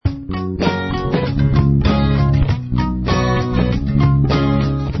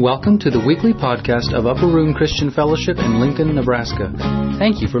Welcome to the weekly podcast of Upper Room Christian Fellowship in Lincoln, Nebraska.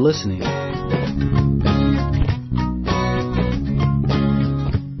 Thank you for listening.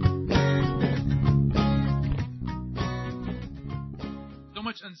 So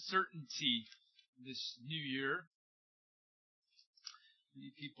much uncertainty this new year.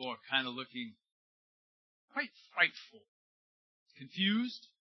 Many people are kind of looking quite frightful, confused,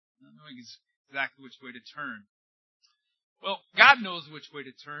 not knowing exactly which way to turn. Well, God knows which way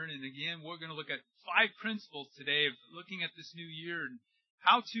to turn, and again, we're going to look at 5 principles today of looking at this new year and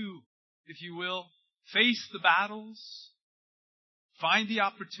how to, if you will, face the battles, find the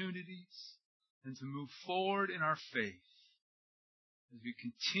opportunities, and to move forward in our faith as we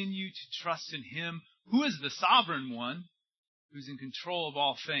continue to trust in Him, who is the sovereign one, who's in control of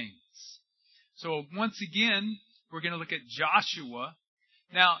all things. So once again, we're going to look at Joshua.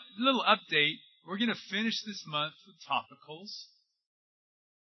 Now, a little update. We're going to finish this month with topicals.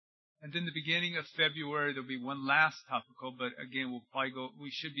 And then the beginning of February, there'll be one last topical. But again, we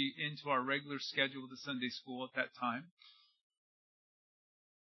should be into our regular schedule with the Sunday school at that time.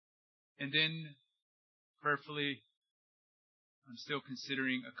 And then, prayerfully, I'm still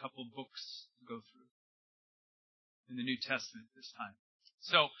considering a couple books to go through in the New Testament this time.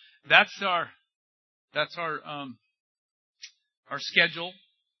 So that's our schedule.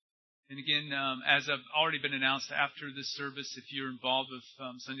 And again, as I've already been announced, after this service, if you're involved with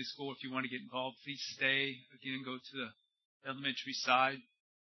Sunday school, if you want to get involved, please stay. Again, go to the elementary side.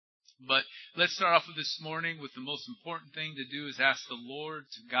 But let's start off with this morning with the most important thing to do is ask the Lord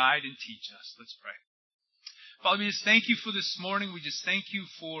to guide and teach us. Let's pray. Father, we just thank you for this morning. We just thank you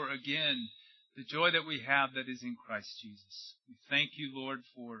for, again, the joy that we have that is in Christ Jesus. We thank you, Lord,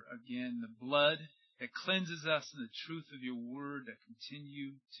 for, again, the blood that cleanses us and the truth of your word that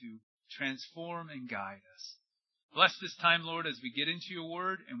continue to transform and guide us. Bless this time, Lord, as we get into your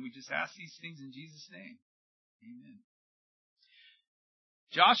word, and we just ask these things in Jesus' name. Amen.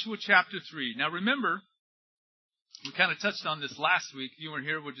 Joshua chapter 3. Now remember, we kind of touched on this last week. If you weren't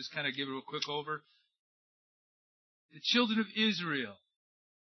here, we'll just kind of give it a quick over. The children of Israel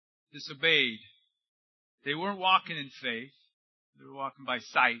disobeyed. They weren't walking in faith. They were walking by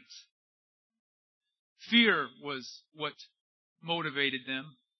sight. Fear was what motivated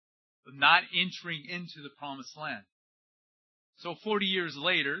them of not entering into the promised land. So 40 years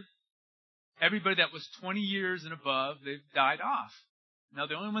later, everybody that was 20 years and above, they've died off. Now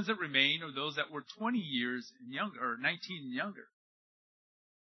the only ones that remain are those that were 20 years and younger, or 19 and younger.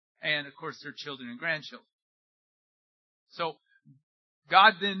 And of course their children and grandchildren. So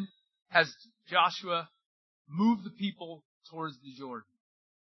God then has Joshua move the people towards the Jordan.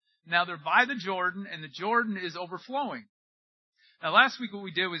 Now they're by the Jordan, and the Jordan is overflowing. Now last week what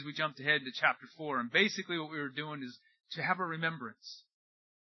we did was we jumped ahead to chapter 4, and basically what we were doing is to have a remembrance.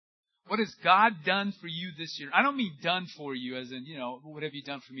 What has God done for you this year? I don't mean done for you as in, what have you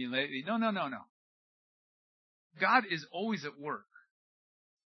done for me lately? No. God is always at work.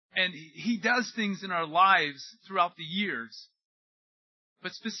 And He does things in our lives throughout the years.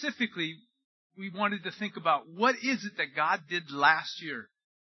 But specifically, we wanted to think about what is it that God did last year?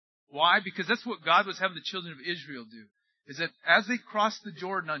 Why? Because that's what God was having the children of Israel do. Is that as they crossed the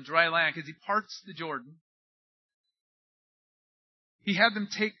Jordan on dry land, because He parts the Jordan, He had them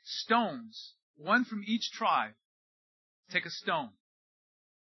take stones, one from each tribe, take a stone.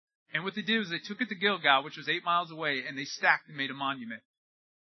 And what they did was they took it to Gilgal, which was 8 miles away, and they stacked and made a monument.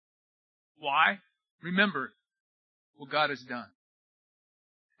 Why? Remember what God has done.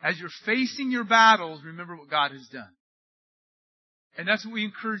 As you're facing your battles, remember what God has done. And that's what we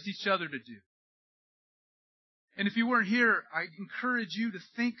encouraged each other to do. And if you weren't here, I encourage you to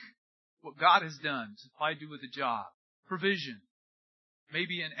think what God has done. Supply you with a job, provision,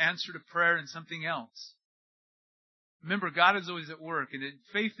 maybe an answer to prayer and something else. Remember, God is always at work, and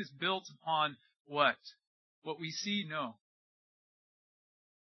faith is built upon what? What we see? No.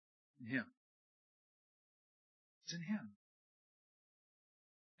 In Him. It's in Him.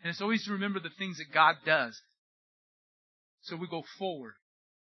 And it's always to remember the things that God does. So we go forward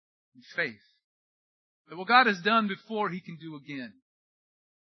in faith. That what God has done before, He can do again.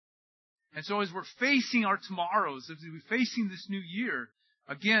 And so as we're facing our tomorrows, as we're facing this new year,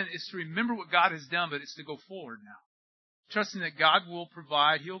 again, it's to remember what God has done, but it's to go forward now. Trusting that God will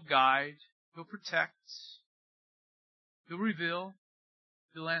provide, He'll guide, He'll protect, He'll reveal,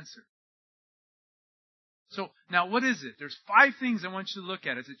 He'll answer. So, now what is it? There's 5 things I want you to look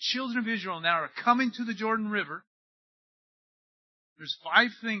at. As the children of Israel now are coming to the Jordan River, there's 5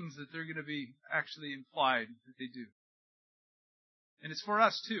 things that they're going to be actually implied that they do. And it's for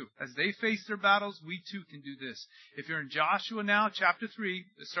us too. As they face their battles, we too can do this. If you're in Joshua now, chapter 3,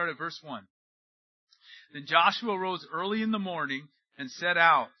 let's start at verse 1. Then Joshua rose early in the morning and set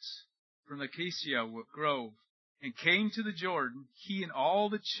out from the Acacia grove and came to the Jordan, he and all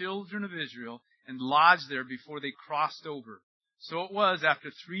the children of Israel, and lodged there before they crossed over. So it was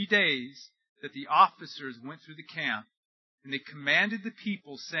after 3 days that the officers went through the camp, and they commanded the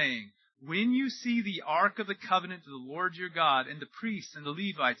people, saying, when you see the ark of the covenant of the Lord your God, and the priests and the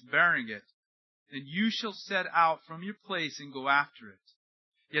Levites bearing it, then you shall set out from your place and go after it.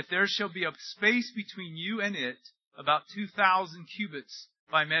 Yet there shall be a space between you and it, about 2,000 cubits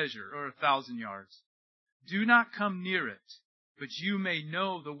by measure, or 1,000 yards. Do not come near it, but you may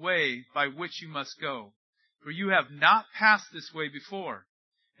know the way by which you must go, for you have not passed this way before.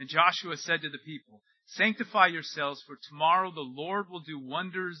 And Joshua said to the people, sanctify yourselves, for tomorrow the Lord will do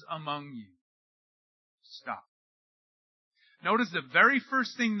wonders among you. Stop. Notice the very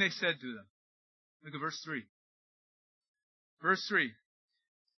first thing they said to them. Look at verse 3. Verse 3.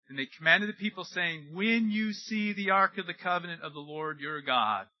 And they commanded the people, saying, when you see the ark of the covenant of the Lord your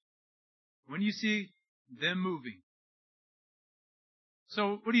God, when you see them moving.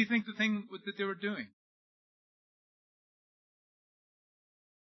 So what do you think the thing that they were doing?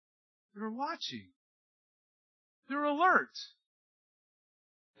 They were watching. They were alert.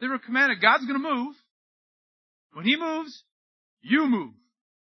 They were commanded, God's going to move. When He moves, you move.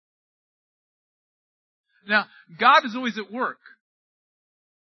 Now, God is always at work.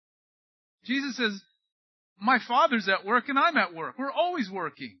 Jesus says, my Father's at work and I'm at work. We're always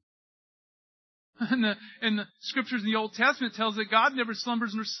working. And the scriptures in the Old Testament tells that God never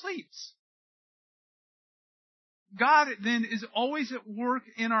slumbers nor sleeps. God then is always at work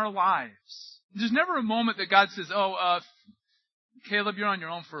in our lives. There's never a moment that God says, Caleb, you're on your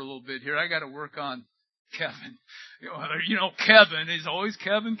own for a little bit here. I got to work on Kevin. Kevin is always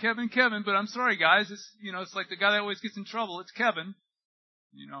Kevin. But I'm sorry, guys. It's like the guy that always gets in trouble. It's Kevin.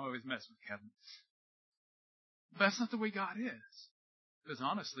 I always mess with Kevin. But that's not the way God is. Because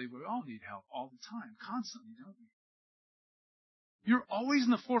honestly, we all need help all the time, constantly, don't we? You're always in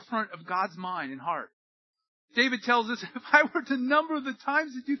the forefront of God's mind and heart. David tells us, if I were to number the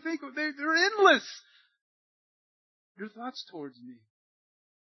times that you think, they're endless. Your thoughts towards me.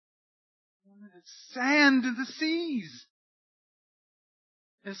 It's sand in the seas.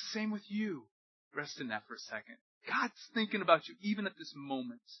 It's the same with you. Rest in that for a second. God's thinking about you even at this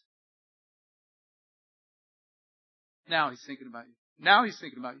moment. Now He's thinking about you. Now He's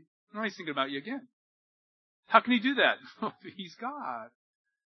thinking about you. Now He's thinking about you again. How can He do that? He's God.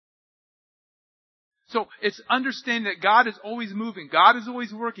 So it's understanding that God is always moving. God is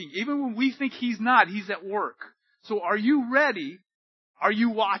always working. Even when we think He's not, He's at work. So are you ready? Are you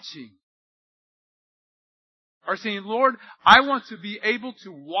watching? Are saying, Lord, I want to be able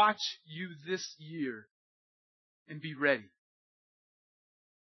to watch you this year and be ready.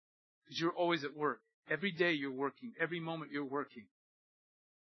 Because you're always at work. Every day you're working. Every moment you're working.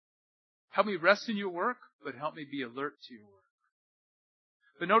 Help me rest in your work, but help me be alert to your work.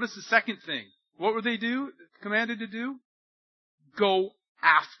 But notice the second thing. What were they commanded to do? Go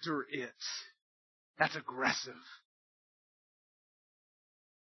after it. That's aggressive.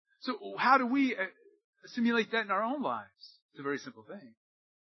 So how do we assimilate that in our own lives? It's a very simple thing.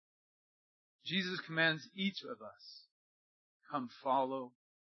 Jesus commands each of us, come follow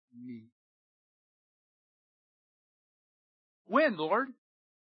me. When, Lord?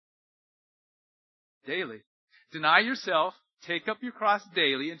 Daily. Deny yourself, take up your cross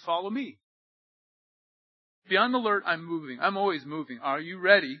daily, and follow me. Be on alert, I'm moving. I'm always moving. Are you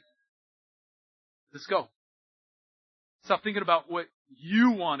ready? Let's go. Stop thinking about what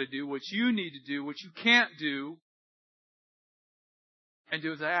you want to do, what you need to do, what you can't do, and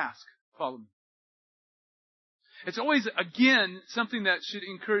do as I ask. Follow me. It's always, again, something that should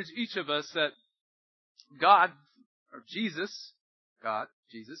encourage each of us that Jesus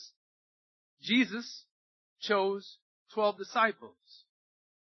chose 12 disciples.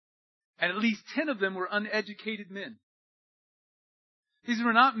 And at least 10 of them were uneducated men. These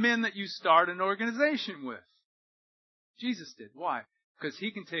were not men that you start an organization with. Jesus did. Why? Because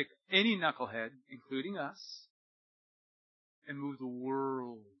He can take any knucklehead, including us, and move the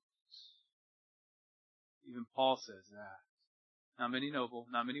world. Even Paul says that. Not many noble,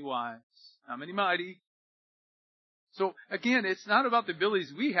 not many wise, not many mighty. So again, it's not about the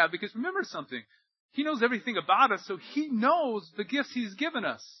abilities we have, because remember something. He knows everything about us, so He knows the gifts He's given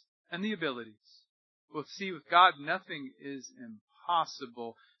us and the abilities. Well, see, with God, nothing is impossible.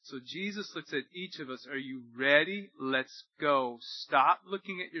 possible. So Jesus looks at each of us. Are you ready? Let's go. Stop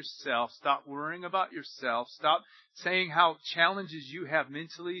looking at yourself. Stop worrying about yourself. Stop saying how challenges you have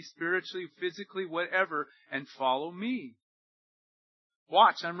mentally, spiritually, physically, whatever, and follow me.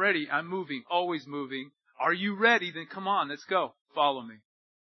 Watch, I'm ready. I'm moving, always moving. Are you ready? Then come on, let's go. Follow me.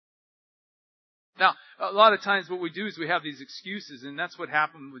 Now, a lot of times what we do is we have these excuses, and that's what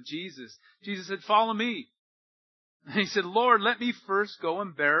happened with Jesus. Jesus said, follow me. And he said, Lord, let me first go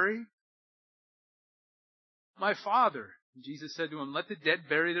and bury my Father. And Jesus said to him, let the dead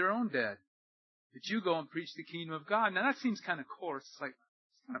bury their own dead. But you go and preach the kingdom of God. Now that seems kind of coarse. It's like,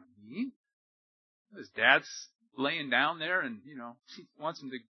 it's kind of mean. His dad's laying down there and, he wants him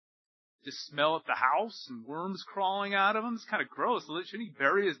to just smell at the house and worms crawling out of him. It's kind of gross. Shouldn't he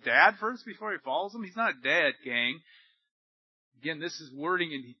bury his dad first before he follows him? He's not dead, gang. Again, this is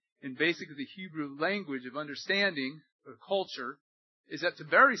wording in basically the Hebrew language of understanding or culture, is that to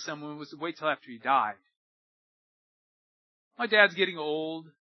bury someone was to wait till after he died. My dad's getting old.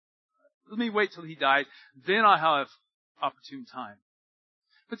 Let me wait till he dies. Then I'll have opportune time.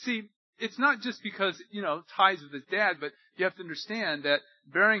 But see, it's not just because, ties with his dad, but you have to understand that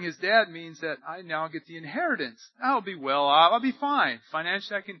burying his dad means that I now get the inheritance. I'll be well. I'll be fine.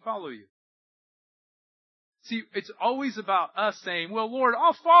 Financially, I can follow you. See, it's always about us saying, well, Lord,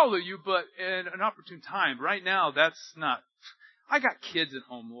 I'll follow you, but in an opportune time. Right now, that's not, I got kids at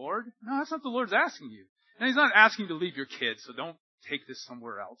home, Lord. No, that's not the Lord's asking you. And He's not asking you to leave your kids, so don't take this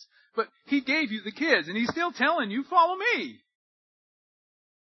somewhere else. But He gave you the kids, and He's still telling you, follow me.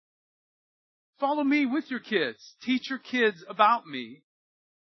 Follow me with your kids. Teach your kids about me.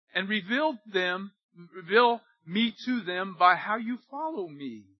 And reveal me to them by how you follow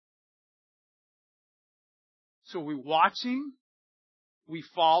me. So we're watching, we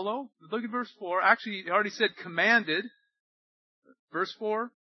follow. Look at verse 4. Actually, it already said commanded. Verse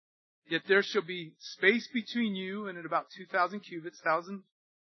 4. Yet there shall be space between you and at about 2,000 cubits, 1,000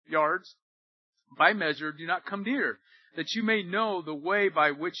 yards, by measure. Do not come near, that you may know the way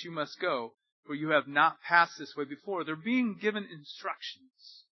by which you must go, for you have not passed this way before. They're being given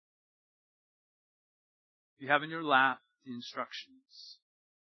instructions. You have in your lap the instructions.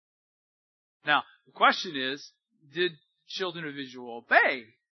 Now, the question is, did children of Israel obey?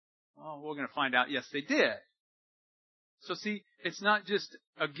 Well, we're going to find out, yes, they did. So see, it's not just,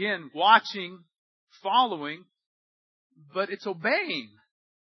 again, watching, following, but it's obeying.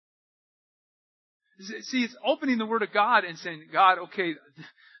 See, it's opening the Word of God and saying, God, okay,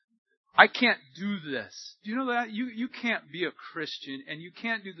 I can't do this. Do you know that? You can't be a Christian and you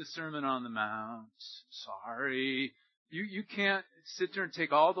can't do the Sermon on the Mount. Sorry. You can't sit there and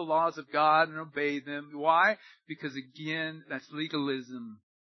take all the laws of God and obey them. Why? Because again, that's legalism.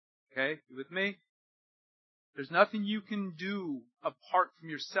 Okay? You with me? There's nothing you can do apart from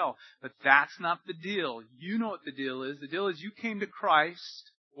yourself. But that's not the deal. You know what the deal is. The deal is you came to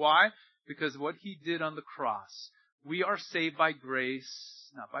Christ. Why? Because of what He did on the cross. We are saved by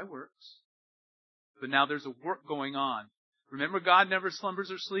grace, not by works. But now there's a work going on. Remember, God never slumbers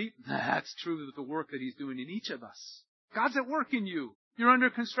or sleeps? That's true of the work that He's doing in each of us. God's at work in you. You're under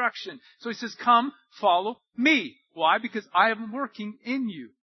construction. So He says, come, follow me. Why? Because I am working in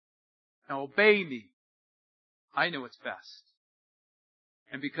you. Now obey me. I know what's best.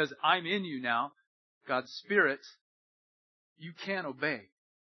 And because I'm in you now, God's Spirit, you can obey.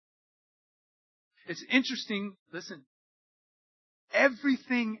 It's interesting, listen,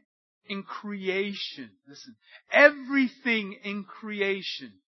 everything in creation, everything in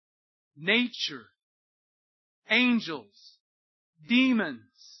creation, nature, angels, demons,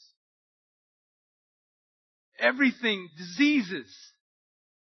 everything, diseases,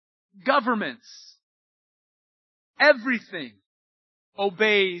 governments, everything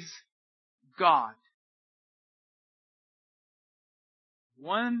obeys God.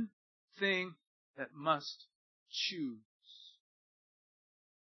 One thing that must choose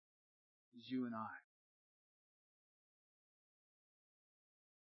is you and I.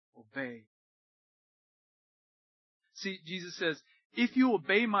 Obey. See, Jesus says, if you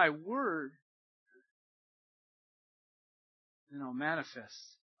obey my word, then I'll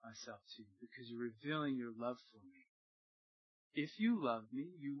manifest myself to you because you're revealing your love for me. If you love me,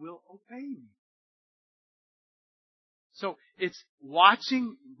 you will obey me. So it's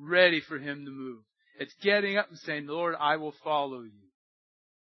watching, ready for Him to move. It's getting up and saying, Lord, I will follow you.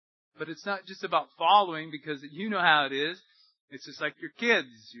 But it's not just about following because you know how it is. It's just like your kids.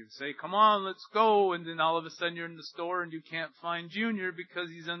 You say, come on, let's go. And then all of a sudden you're in the store and you can't find Junior because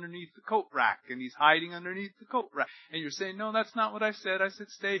he's underneath the coat rack and he's hiding underneath the coat rack. And you're saying, no, that's not what I said. I said,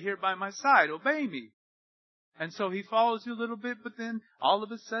 stay here by my side. Obey me. And so he follows you a little bit, but then all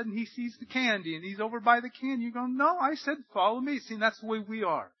of a sudden he sees the candy and he's over by the candy. You go, no, I said follow me. See, that's the way we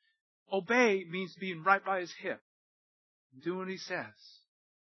are. Obey means being right by his hip. Do what he says.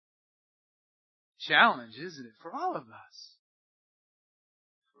 Challenge, isn't it, for all of us?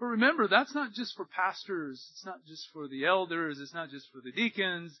 But remember, that's not just for pastors. It's not just for the elders. It's not just for the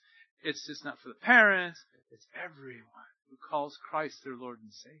deacons. It's just not for the parents. It's everyone who calls Christ their Lord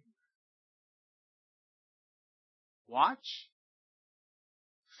and Savior. Watch,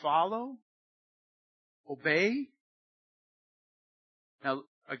 follow, obey. Now,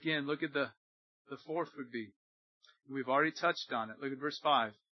 again, look at the fourth would be. We've already touched on it. Look at verse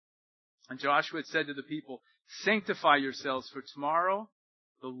 5. And Joshua had said to the people, sanctify yourselves, for tomorrow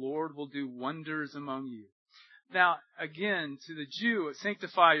the Lord will do wonders among you. Now, again, to the Jew,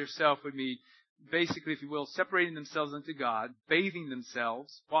 sanctify yourself would mean, basically, if you will, separating themselves unto God, bathing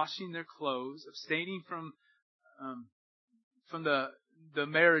themselves, washing their clothes, abstaining from the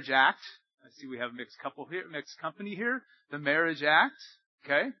marriage act. I see we have a mixed company here. The marriage act.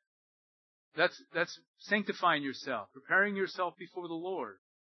 Okay? That's sanctifying yourself, preparing yourself before the Lord.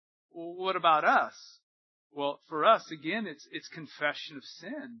 Well, what about us? Well, for us, again, it's confession of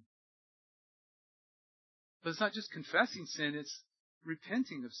sin. But it's not just confessing sin, it's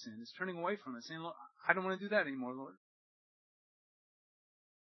repenting of sin. It's turning away from it, saying, Lord, I don't want to do that anymore, Lord.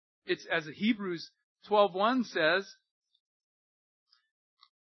 It's as Hebrews 12:1 says,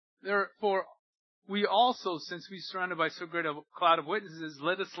 therefore, we also, since we are surrounded by so great a cloud of witnesses,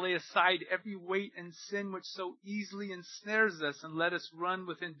 let us lay aside every weight and sin which so easily ensnares us, and let us run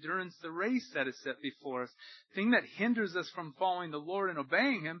with endurance the race that is set before us. The thing that hinders us from following the Lord and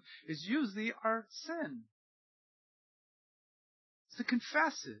obeying Him is usually our sin. It's to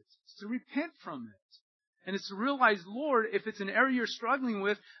confess it. It's to repent from it. And it's to realize, Lord, if it's an area you're struggling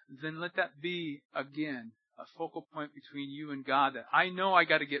with, then let that be, again, a focal point between you and God, that I know I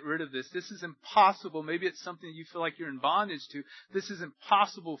got to get rid of this. This is impossible. Maybe it's something that you feel like you're in bondage to. This is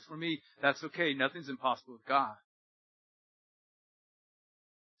impossible for me. That's okay. Nothing's impossible with God.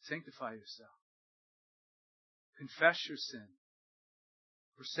 Sanctify yourself. Confess your sin.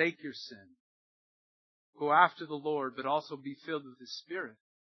 Forsake your sin. Go after the Lord, but also be filled with His Spirit.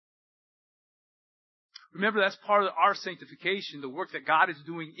 Remember, that's part of our sanctification, the work that God is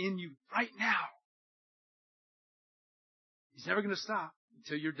doing in you right now. He's never going to stop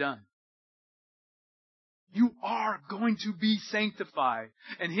until you're done. You are going to be sanctified.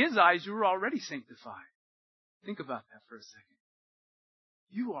 In His eyes, you are already sanctified. Think about that for a second.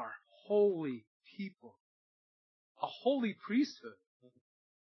 You are holy people. A holy priesthood. A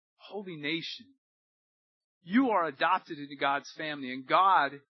holy nation. You are adopted into God's family, and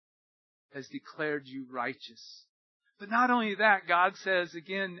God has declared you righteous. But not only that, God says,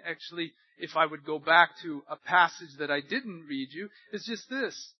 again, actually, if I would go back to a passage that I didn't read you, it's just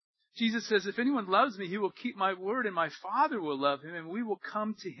this. Jesus says, if anyone loves me, he will keep my word, and my Father will love him, and we will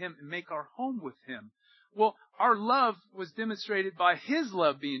come to him and make our home with him. Well, our love was demonstrated by His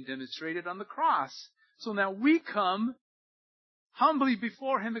love being demonstrated on the cross. So now we come humbly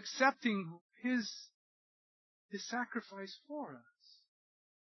before Him, accepting His sacrifice for us.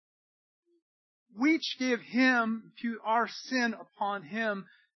 We give Him, impute our sin upon Him.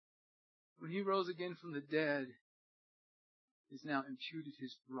 When He rose again from the dead, He's now imputed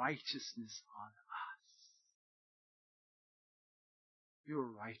His righteousness on us. You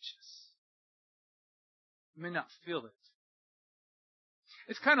are righteous. You may not feel it.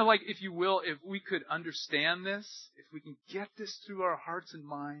 It's kind of like, if you will, if we could understand this, if we can get this through our hearts and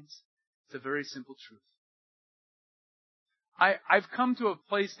minds, it's a very simple truth. I've come to a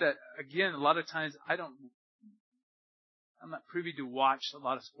place that, again, a lot of times I'm not privy to watch a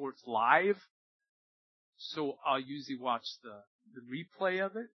lot of sports live, so I'll usually watch the replay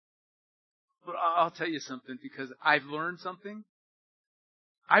of it. But I'll tell you something, because I've learned something.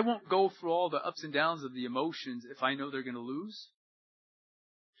 I won't go through all the ups and downs of the emotions if I know they're going to lose.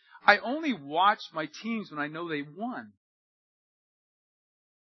 I only watch my teams when I know they won.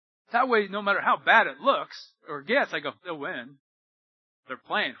 That way, no matter how bad it looks or gets, I go, they'll win. They're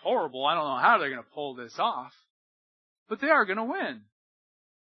playing horrible. I don't know how they're going to pull this off. But they are going to win.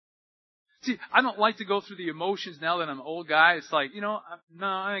 See, I don't like to go through the emotions now that I'm an old guy. It's like, no,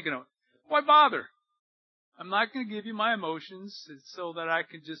 I ain't going to. Why bother? I'm not going to give you my emotions so that I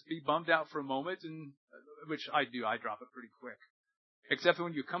can just be bummed out for a moment, and which I do. I drop it pretty quick. Except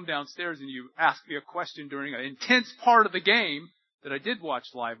when you come downstairs and you ask me a question during an intense part of the game that I did watch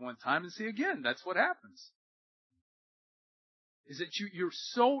live one time, and see, again, that's what happens. Is that you're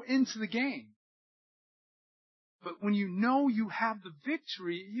so into the game. But when you know you have the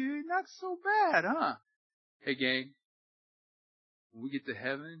victory, you're not so bad, huh? Hey gang, when we get to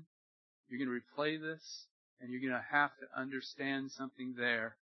heaven, you're going to replay this, and you're going to have to understand something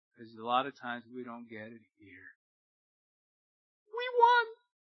there, because a lot of times we don't get it here. We won!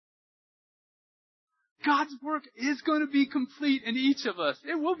 God's work is going to be complete in each of us.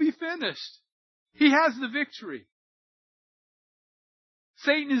 It will be finished. He has the victory.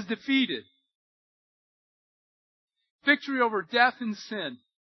 Satan is defeated. Victory over death and sin.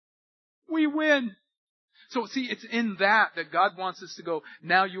 We win. So see, it's in that God wants us to go,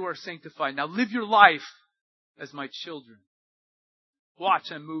 now you are sanctified. Now live your life as my children.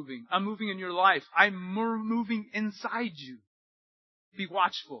 Watch, I'm moving. I'm moving in your life. I'm moving inside you. Be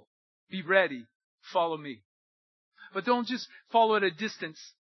watchful. Be ready. Follow me. But don't just follow at a distance.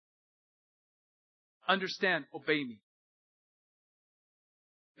 Understand, obey me.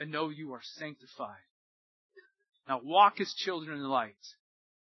 And know you are sanctified. Now walk as children in the light.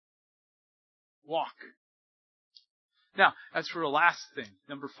 Walk. Now, as for the last thing,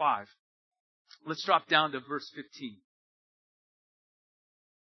 number 5, let's drop down to verse 15.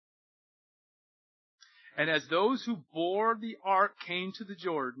 And as those who bore the ark came to the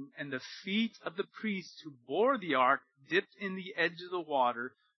Jordan, and the feet of the priests who bore the ark dipped in the edge of the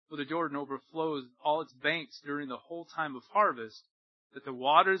water, for the Jordan overflows all its banks during the whole time of harvest, that the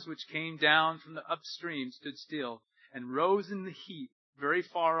waters which came down from the upstream stood still, and rose in the heap very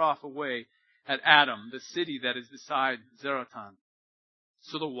far off away at Adam, the city that is beside Zaretan.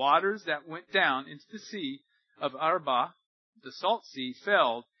 So the waters that went down into the sea of Arba, the salt sea,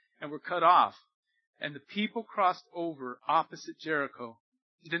 fell and were cut off, and the people crossed over opposite Jericho.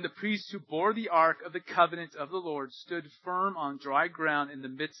 Then the priests who bore the ark of the covenant of the Lord stood firm on dry ground in the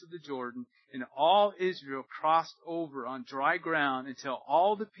midst of the Jordan, and all Israel crossed over on dry ground until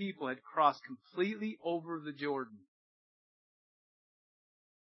all the people had crossed completely over the Jordan.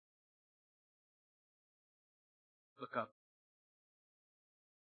 Look up.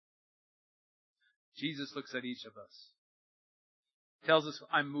 Jesus looks at each of us. Tells us,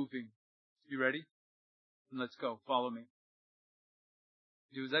 I'm moving. You ready? And let's go. Follow me.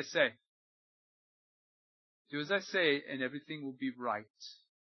 Do as I say. Do as I say, and everything will be right.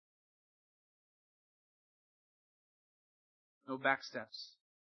 No backsteps.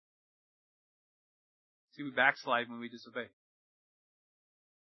 See, we backslide when we disobey.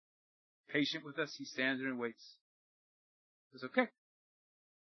 Patient with us, He stands there and waits. It's okay.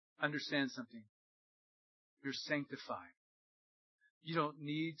 Understand something. You're sanctified. You don't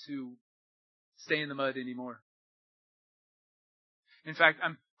need to stay in the mud anymore. In fact,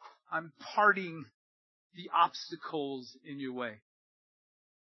 I'm parting the obstacles in your way.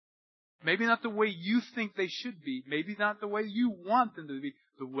 Maybe not the way you think they should be. Maybe not the way you want them to be.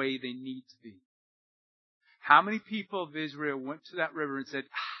 The way they need to be. How many people of Israel went to that river and said,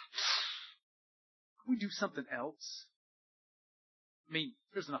 can we do something else? I mean,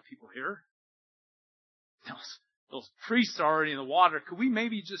 there's enough people here. Those priests are already in the water. Could we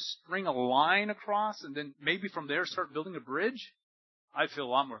maybe just string a line across and then maybe from there start building a bridge? I'd feel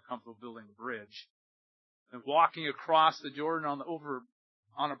a lot more comfortable building a bridge than walking across the Jordan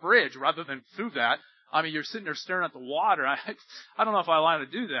on a bridge rather than through that. I mean, you're sitting there staring at the water. I don't know if I want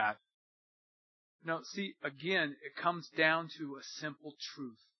to do that. No, see, again, it comes down to a simple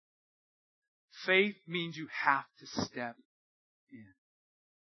truth. Faith means you have to step in.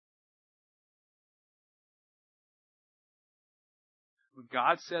 When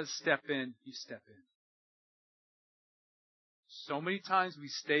God says step in, you step in. So many times we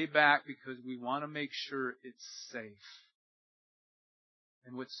stay back because we want to make sure it's safe.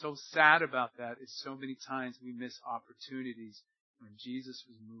 And what's so sad about that is so many times we miss opportunities when Jesus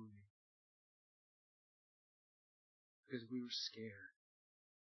was moving. Because we were scared.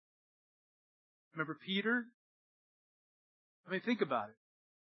 Remember Peter? I mean, think about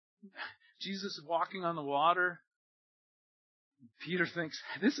it. Jesus is walking on the water. Peter thinks,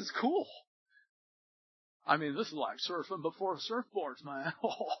 this is cool. I mean, this is like surfing before surfboards, man.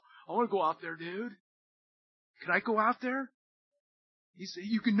 Oh, I want to go out there, dude. Can I go out there? He's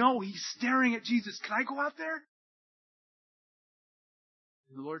staring at Jesus. Can I go out there?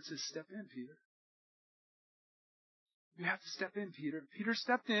 And the Lord says, step in, Peter. You have to step in, Peter. Peter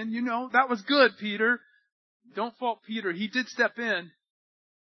stepped in. That was good, Peter. Don't fault Peter. He did step in.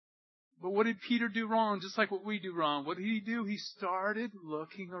 But what did Peter do wrong? Just like what we do wrong. What did he do? He started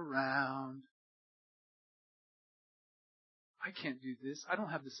looking around. I can't do this. I don't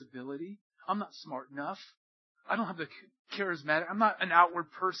have this ability. I'm not smart enough. I don't have the charismatic. I'm not an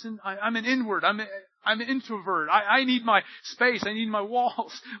outward person. I'm an inward. I'm an introvert. I need my space. I need my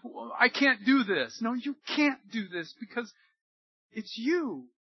walls. I can't do this. No, you can't do this because it's you.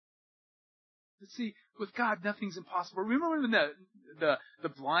 But see, with God, nothing's impossible. Remember when the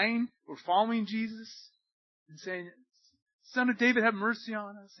blind were following Jesus and saying, Son of David, have mercy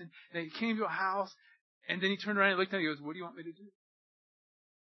on us. And they came to a house, and then he turned around and looked at him and he goes, what do you want me to do?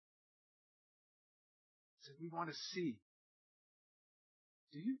 He said, we want to see.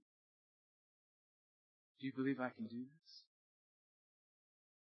 Do you? Do you believe I can do this?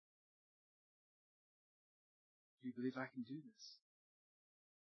 Do you believe I can do this?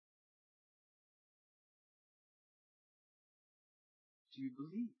 Do you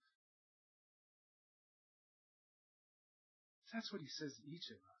believe? That's what he says to each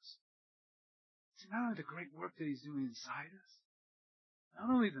of us. See, not only the great work that he's doing inside us,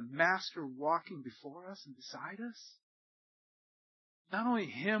 not only the Master walking before us and beside us, not only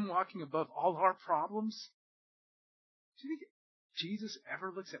him walking above all our problems. Do you think Jesus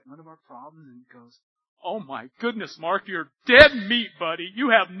ever looks at one of our problems and goes, oh my goodness, Mark, you're dead meat, buddy. You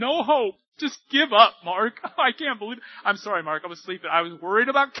have no hope. Just give up, Mark. I can't believe it. I'm sorry, Mark. I was sleeping. I was worried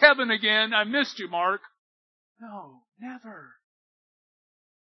about Kevin again. I missed you, Mark. No, never.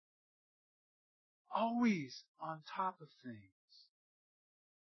 Always on top of things.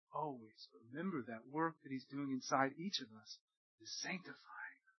 Always. Remember that work that he's doing inside each of us is sanctifying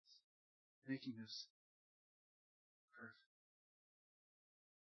us, making us perfect.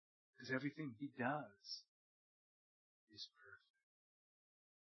 Because everything he does is perfect.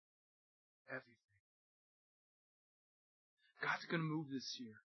 Everything. God's going to move this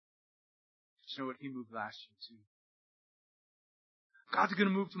year. You know what? He moved last year too. God's going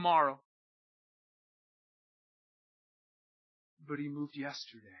to move tomorrow. But he moved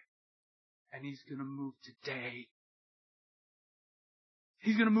yesterday. And he's going to move today.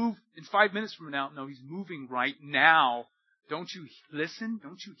 He's going to move in 5 minutes from now. No, he's moving right now. Don't you listen?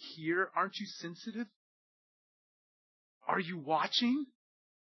 Don't you hear? Aren't you sensitive? Are you watching?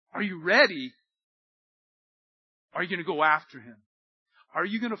 Are you ready? Are you going to go after him? Are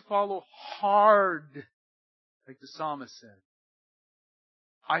you going to follow hard, like the psalmist said?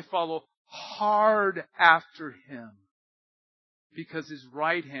 I follow hard after him because his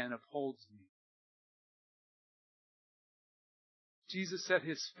right hand upholds me. Jesus set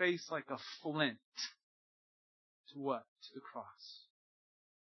his face like a flint to what? To the cross.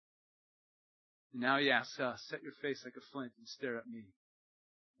 And now he asks us, set your face like a flint and stare at me.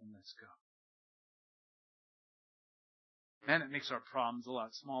 And let's go. Man, it makes our problems a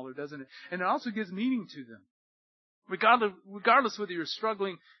lot smaller, doesn't it? And it also gives meaning to them. Regardless whether you're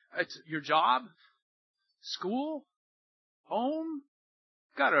struggling at your job, school, home,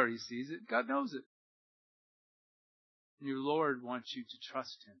 God already sees it. God knows it. And your Lord wants you to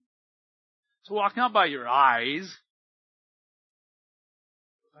trust him. To walk not by your eyes,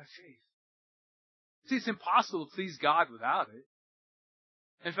 but by faith. See, it's impossible to please God without it.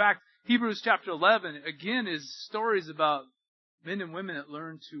 In fact, Hebrews chapter 11, again, is stories about men and women that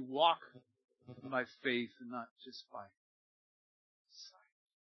learn to walk by faith and not just by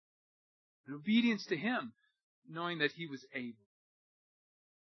sight. In obedience to him, knowing that he was able.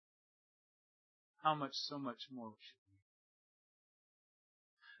 How much, so much more should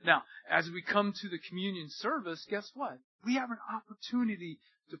we? Now, as we come to the communion service, guess what? We have an opportunity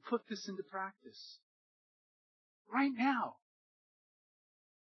to put this into practice. Right now.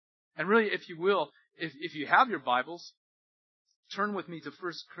 And really, if you will, if you have your Bibles, turn with me to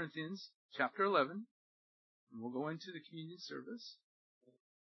 1 Corinthians chapter 11, and we'll go into the communion service.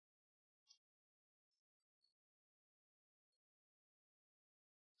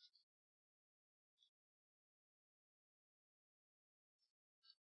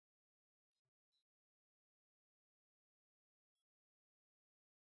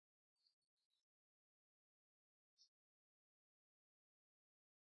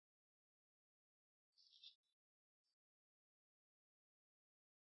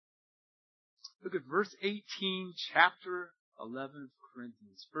 Look at verse 18, chapter 11 of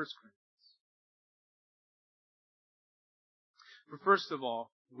Corinthians, 1 Corinthians. For first of all,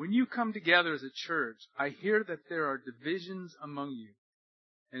 when you come together as a church, I hear that there are divisions among you,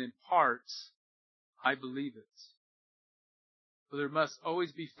 and in parts, I believe it. For there must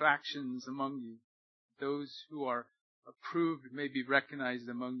always be factions among you. Those who are approved may be recognized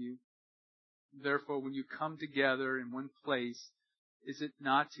among you. Therefore, when you come together in one place, is it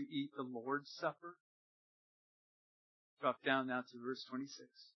not to eat the Lord's Supper? Drop down now to verse 26.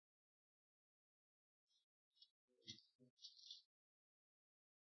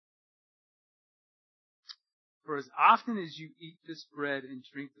 For as often as you eat this bread and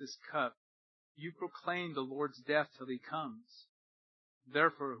drink this cup, you proclaim the Lord's death till he comes.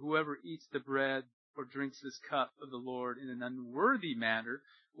 Therefore, whoever eats the bread or drinks this cup of the Lord in an unworthy manner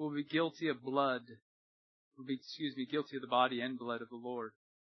will be guilty of blood, guilty of the body and blood of the Lord.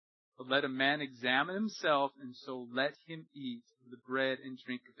 But let a man examine himself, and so let him eat of the bread and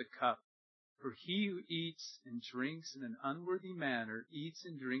drink of the cup. For he who eats and drinks in an unworthy manner eats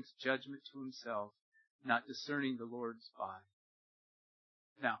and drinks judgment to himself, not discerning the Lord's body.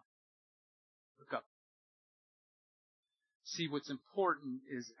 Now, look up. See, what's important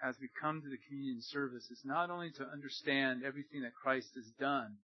is as we come to the communion service is not only to understand everything that Christ has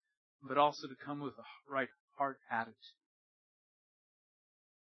done, but also to come with a right heart attitude.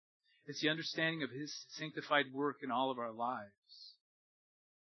 It's the understanding of His sanctified work in all of our lives.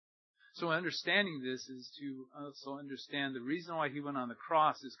 So understanding this is to also understand the reason why He went on the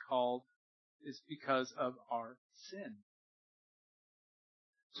cross is because of our sin.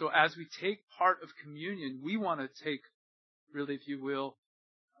 So as we take part of communion, we want to take, really, if you will,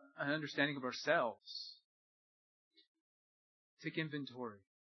 an understanding of ourselves. Take inventory.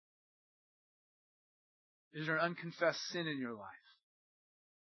 Is there an unconfessed sin in your life?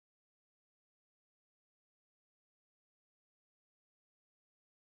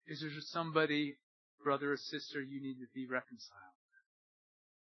 Is there somebody, brother or sister, you need to be reconciled?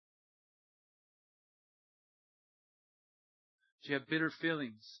 Do you have bitter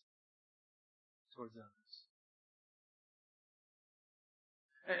feelings towards others?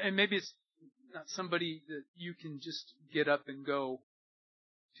 And maybe it's not somebody that you can just get up and go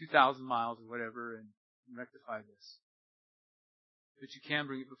 2,000 miles or whatever and rectify this. But you can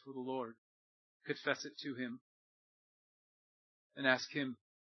bring it before the Lord, confess it to Him, and ask Him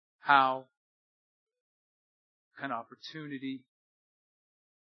how, what kind of opportunity,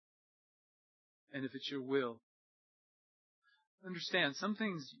 and if it's your will. Understand, some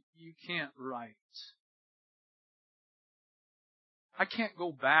things you can't right. I can't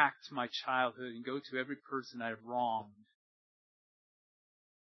go back to my childhood and go to every person I've wronged.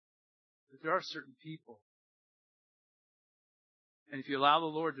 But there are certain people. And if you allow the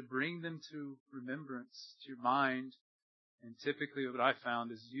Lord to bring them to remembrance, to your mind, and typically what I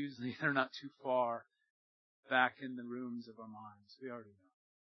found is usually they're not too far back in the rooms of our minds. We already know.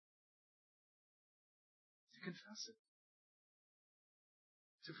 To confess it.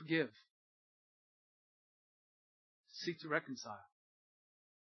 To forgive. To seek to reconcile.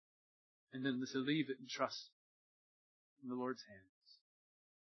 And then to leave it and trust in the Lord's hands.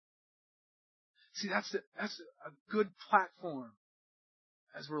 See, that's a good platform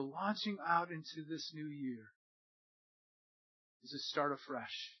as we're launching out into this new year. Is to start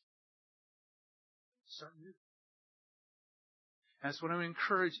afresh. Start new. That's what I would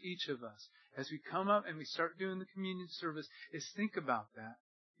encourage each of us as we come up and we start doing the communion service is think about that,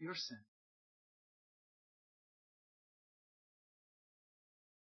 your sin.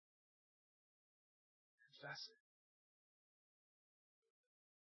 Confess it.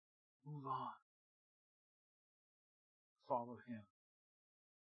 Move on. Follow Him.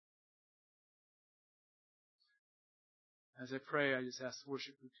 As I pray, I just ask the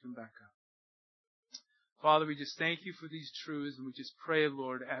worship group to come back up. Father, we just thank You for these truths, and we just pray,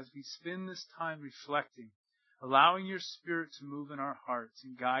 Lord, as we spend this time reflecting, allowing Your Spirit to move in our hearts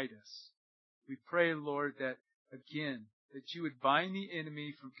and guide us. We pray, Lord, that again, that You would bind the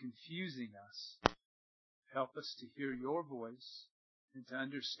enemy from confusing us. Help us to hear Your voice and to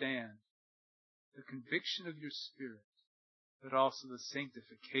understand the conviction of Your Spirit, but also the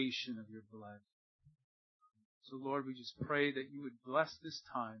sanctification of Your blood. So, Lord, we just pray that You would bless this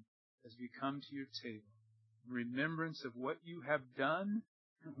time as we come to Your table in remembrance of what You have done,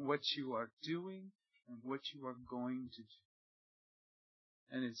 and what You are doing, and what You are going to do.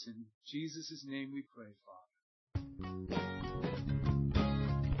 And it's in Jesus' name we pray, Father.